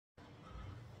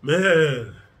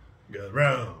Man, got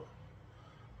around.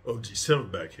 OG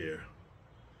Silverback here.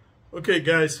 Okay,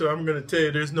 guys, so I'm going to tell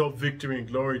you there's no victory and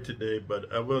glory today,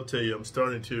 but I will tell you I'm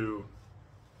starting to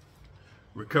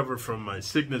recover from my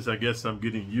sickness. I guess I'm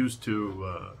getting used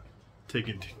to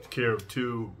taking care of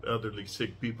two elderly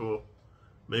sick people.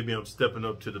 Maybe I'm stepping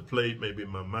up to the plate. Maybe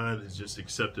my mind has just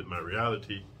accepted my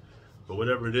reality. But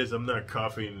whatever it is, I'm not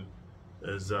coughing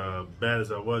as bad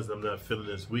as I was. I'm not feeling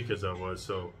as weak as I was.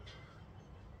 So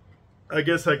I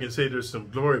guess I can say there's some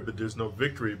glory, but there's no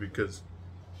victory because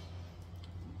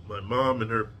my mom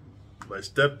and my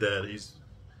stepdad,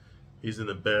 he's in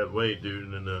a bad way,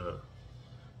 dude. And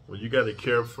when you got to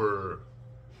care for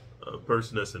a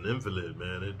person that's an invalid,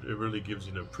 man, it really gives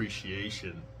you an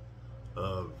appreciation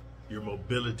of your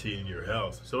mobility and your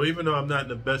health. So even though I'm not in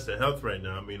the best of health right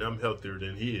now, I mean, I'm healthier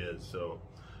than he is. So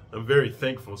I'm very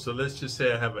thankful. So let's just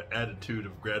say I have an attitude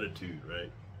of gratitude,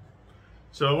 right?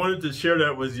 So I wanted to share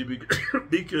that with you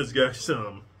because, guys,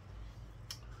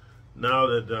 now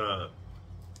that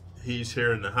he's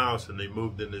here in the house and they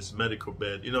moved in this medical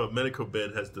bed, you know, a medical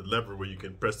bed has the lever where you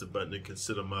can press the button and can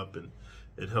sit him up, and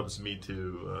it helps me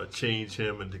to change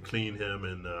him and to clean him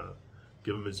and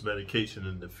give him his medication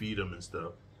and to feed him and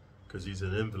stuff because he's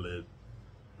an invalid.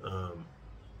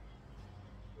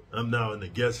 I'm now in the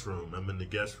guest room. I'm in the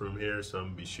guest room here, so I'm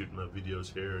going to be shooting my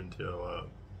videos here until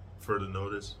further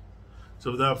notice.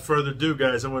 So without further ado,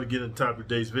 guys, I want to get into the topic of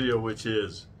today's video, which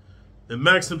is in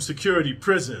maximum security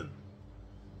prison,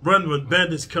 run when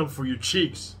bandits come for your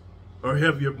cheeks or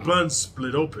have your buns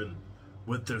split open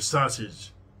with their sausage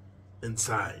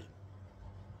inside.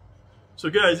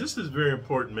 So guys, this is very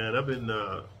important, man. I've been,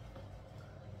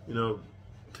 you know,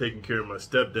 taking care of my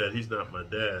stepdad. He's not my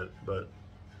dad, but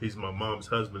he's my mom's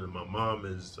husband, and my mom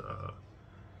is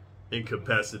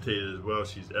incapacitated as well.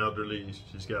 She's elderly.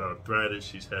 She's got arthritis.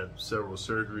 She's had several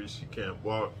surgeries. She can't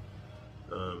walk.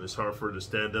 It's hard for her to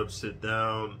stand up, sit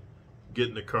down, get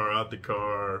in the car, out the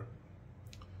car.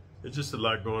 It's just a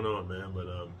lot going on, man. But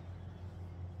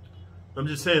I'm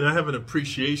just saying I have an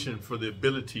appreciation for the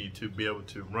ability to be able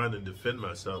to run and defend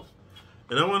myself.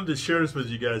 And I wanted to share this with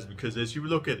you guys because as you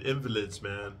look at invalids,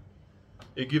 man,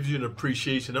 it gives you an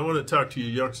appreciation. I want to talk to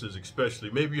you youngsters especially.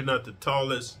 Maybe you're not the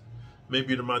tallest.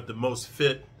 Maybe you're not the most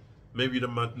fit. Maybe you're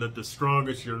not the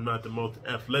strongest. You're not the most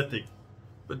athletic.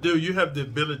 But dude, you have the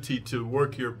ability to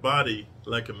work your body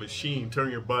like a machine,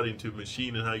 turn your body into a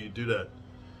machine, and how you do that.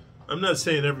 I'm not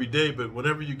saying every day, but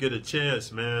whenever you get a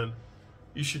chance, man,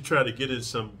 you should try to get in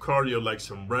some cardio, like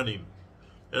some running.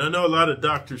 And I know a lot of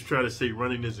doctors try to say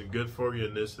running isn't good for you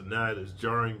and this and that is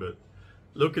jarring, but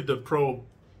look at the pro,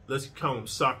 let's call them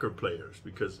soccer players,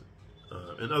 because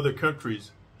in other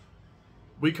countries,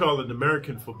 we call it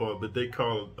American football, but they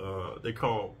call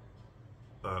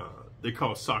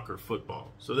soccer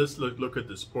football. So let's look at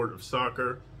the sport of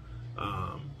soccer,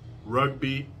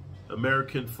 rugby,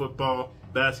 American football,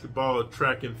 basketball,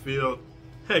 track and field,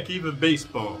 heck, even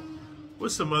baseball.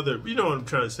 What's some other, you know what I'm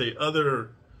trying to say,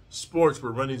 other sports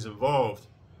where running's involved.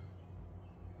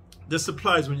 This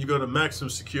applies when you go to maximum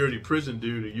security prison,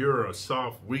 dude, and you're a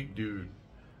soft, weak dude,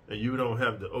 and you don't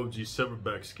have the OG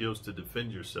Silverback skills to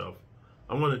defend yourself.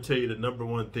 I want to tell you the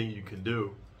 #1 thing you can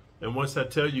do. And once I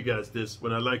tell you guys this,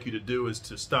 what I'd like you to do is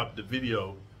to stop the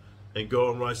video and go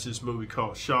and watch this movie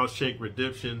called Shawshank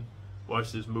Redemption.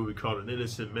 Watch this movie called An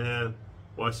Innocent Man.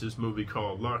 Watch this movie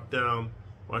called Lockdown.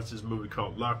 Watch this movie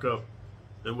called Lockup.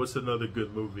 And what's another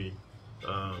good movie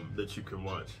that you can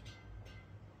watch?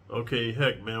 Okay,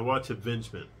 heck, man, watch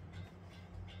Avengement.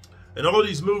 In all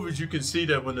these movies, you can see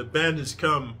that when the bandits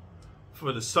come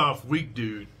for the soft, weak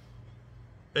dude,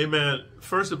 hey, man,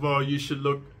 first of all, you should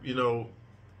look, you know,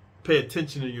 pay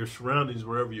attention to your surroundings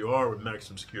wherever you are with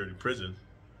maximum security prison.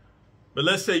 But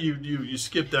let's say you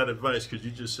skip that advice because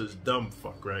you just says dumb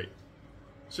fuck, right?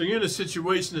 So you're in a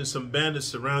situation and some bandits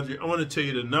surround you. I want to tell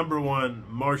you the #1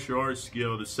 martial arts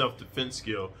skill, the self-defense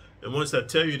skill. And once I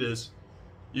tell you this,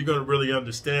 you're going to really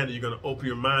understand it. You're going to open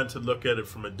your mind to look at it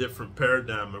from a different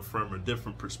paradigm or from a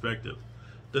different perspective.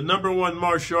 The #1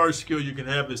 martial arts skill you can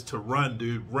have is to run,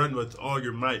 dude. Run with all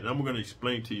your might. And I'm going to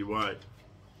explain to you why.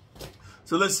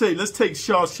 So let's take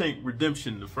Shawshank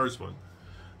Redemption, the first one.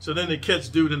 So then they catch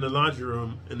dude in the laundry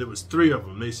room, and there was 3 of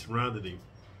them. They surrounded him.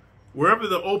 Wherever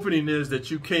the opening is that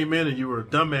you came in and you were a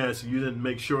dumbass and you didn't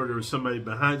make sure there was somebody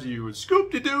behind you, you would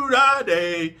scoop the dude all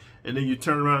day, and then you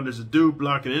turn around, there's a dude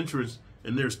blocking entrance,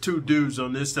 and there's 2 dudes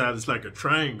on this side. It's like a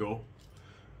triangle.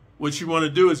 What you want to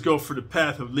do is go for the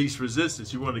path of least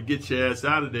resistance. You want to get your ass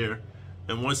out of there.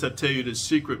 And once I tell you this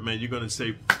secret, man, you're going to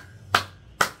say,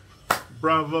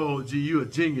 bravo, gee, you a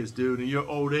genius, dude. In your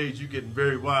old age, you're getting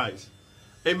very wise.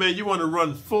 Hey, man, you want to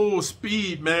run full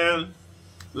speed, man,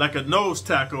 like a nose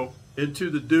tackle into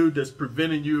the dude that's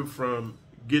preventing you from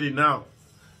getting out.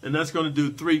 And that's going to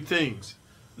do 3 things.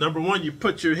 Number 1, you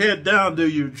put your head down,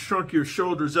 dude. You shrunk your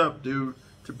shoulders up, dude,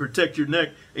 to protect your neck.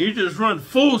 And you just run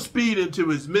full speed into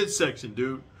his midsection,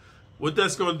 dude. What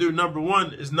that's going to do, number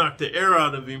 1, is knock the air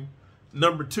out of him.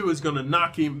 Number 2 is going to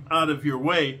knock him out of your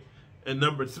way. And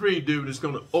number 3, dude, is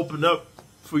going to open up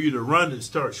for you to run and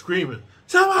start screaming,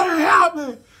 "Somebody help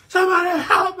me! Somebody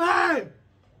help me!"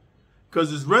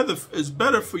 Because it's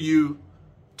better for you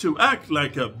to act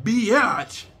like a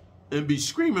biatch and be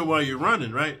screaming while you're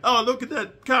running, right? Oh, look at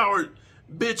that coward,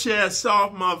 bitch-ass,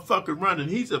 soft motherfucker running.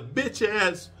 He's a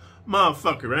bitch-ass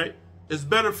motherfucker, right? It's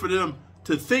better for them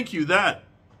to think you that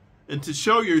and to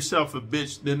show yourself a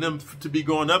bitch than them to be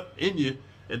going up in you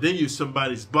and then you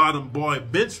somebody's bottom boy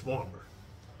bench warmer.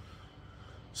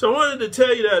 So I wanted to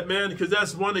tell you that, man, because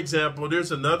that's one example.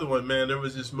 There's another one, man. There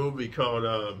was this movie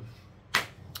called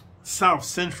South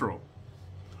Central.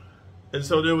 And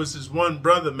so there was this one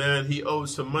brother, man, he owed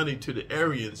some money to the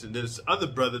Aryans. And this other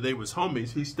brother, they was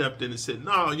homies. He stepped in and said,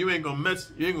 "No, you ain't gonna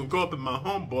go up in my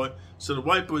homeboy." So the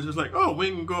white boys was like, "Oh, we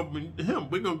ain't gonna go up in him.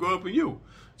 We're gonna go up in you."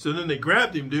 So then they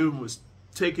grabbed him, dude, and was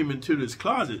take him into this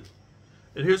closet.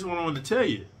 And here's what I want to tell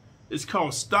you. It's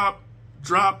called stop,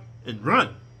 drop, and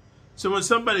run. So when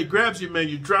somebody grabs you, man,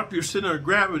 you drop your center of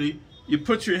gravity, you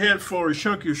put your head forward,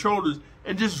 shrunk your shoulders,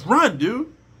 and just run,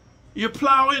 dude. You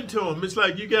plow into them. It's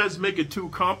like you guys make it too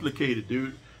complicated,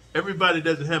 dude. Everybody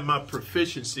doesn't have my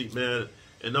proficiency, man,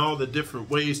 and all the different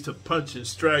ways to punch and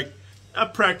strike. I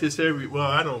practice well,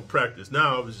 I don't practice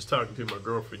now. I was just talking to my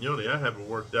girlfriend, Yoni. I haven't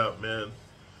worked out, man,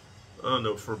 I don't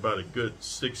know, for about a good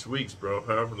 6 weeks, bro,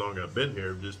 however long I've been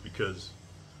here, just because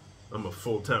I'm a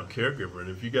full-time caregiver. And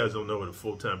if you guys don't know what a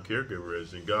full-time caregiver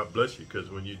is, then God bless you, because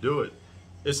when you do it,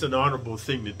 it's an honorable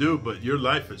thing to do, but your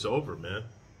life is over, man.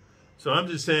 So I'm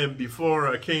just saying, before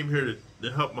I came here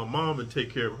to help my mom and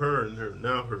take care of her and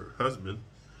now her husband,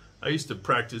 I used to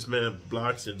practice, man,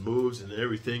 blocks and moves and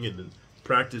everything, and then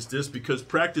practice this, because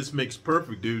practice makes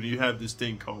perfect, dude. You have this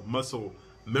thing called muscle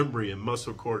memory and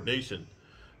muscle coordination.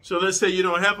 So let's say you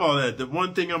don't have all that. The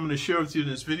one thing I'm going to share with you in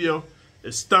this video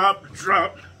is stop,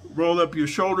 drop, roll up your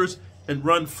shoulders, and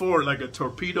run forward like a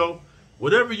torpedo.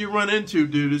 Whatever you run into,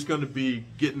 dude, is going to be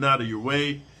getting out of your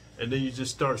way. And then you just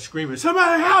start screaming,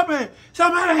 "Somebody help me!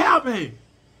 Somebody help me!"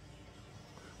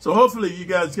 So hopefully you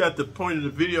guys got the point of the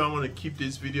video. I want to keep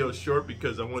this video short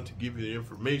because I want to give you the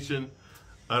information.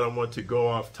 I don't want to go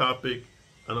off topic.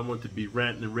 I don't want to be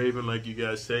ranting and raving like you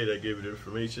guys say. I gave you the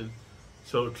information.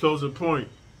 So the closing point.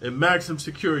 In maximum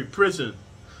security prison,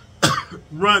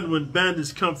 run when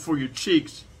bandits come for your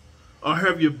cheeks, or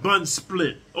have your buns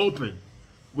split open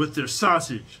with their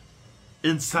sausage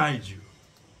inside you.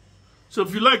 So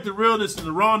if you like the realness and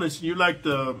the rawness, and you like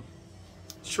the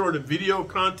short and video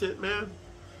content, man,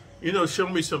 you know, show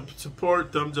me some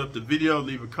support. Thumbs up the video,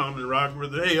 leave a comment, rock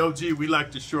with it. Hey, OG, we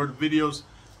like the short videos.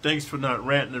 Thanks for not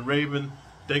ranting and raving.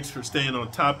 Thanks for staying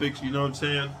on topics, you know what I'm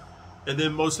saying? And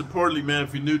then most importantly, man,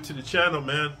 if you're new to the channel,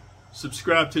 man,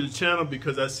 subscribe to the channel,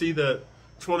 because I see that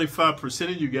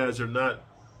 25% of you guys are not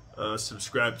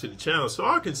subscribed to the channel. So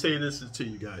all I can say this to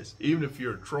you guys, even if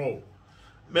you're a troll,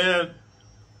 man,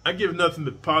 I give nothing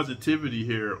but positivity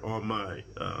here on my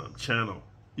channel.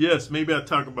 Yes, maybe I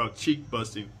talk about cheek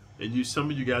busting, and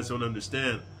some of you guys don't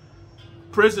understand.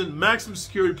 Prison, maximum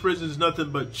security prison is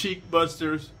nothing but cheek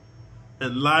busters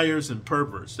and liars and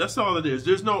perverts. That's all it is.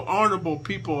 There's no honorable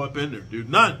people up in there, dude.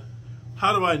 None.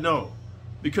 How do I know?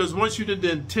 Because once you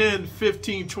did 10,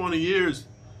 15, 20 years,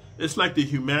 it's like the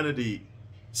humanity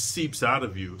seeps out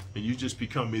of you, and you just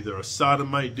become either a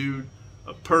sodomite dude,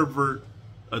 a pervert,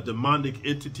 a demonic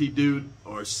entity dude,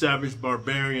 or a savage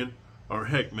barbarian, or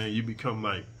heck, man, you become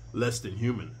like less than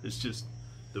human. It's just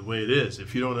the way it is.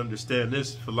 If you don't understand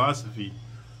this philosophy,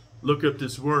 look up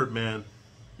this word, man.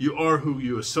 You are who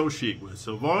you associate with.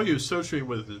 So if all you associate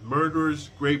with is murderers,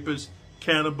 rapists,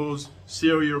 cannibals,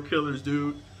 serial killers,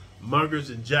 dude, muggers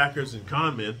and jackers and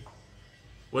con men,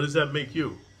 what does that make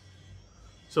you?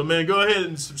 So, man, go ahead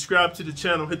and subscribe to the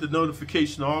channel. Hit the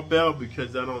notification all bell,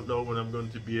 because I don't know when I'm going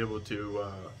to be able to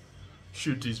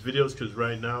shoot these videos, because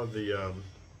right now the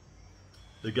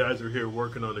guys are here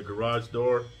working on the garage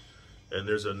door, and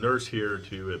there's a nurse here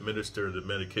to administer the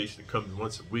medication. It comes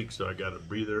once a week, so I got a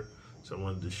breather. So I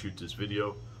wanted to shoot this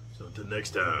video. So until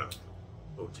next time,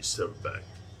 OG Silverback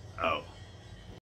out.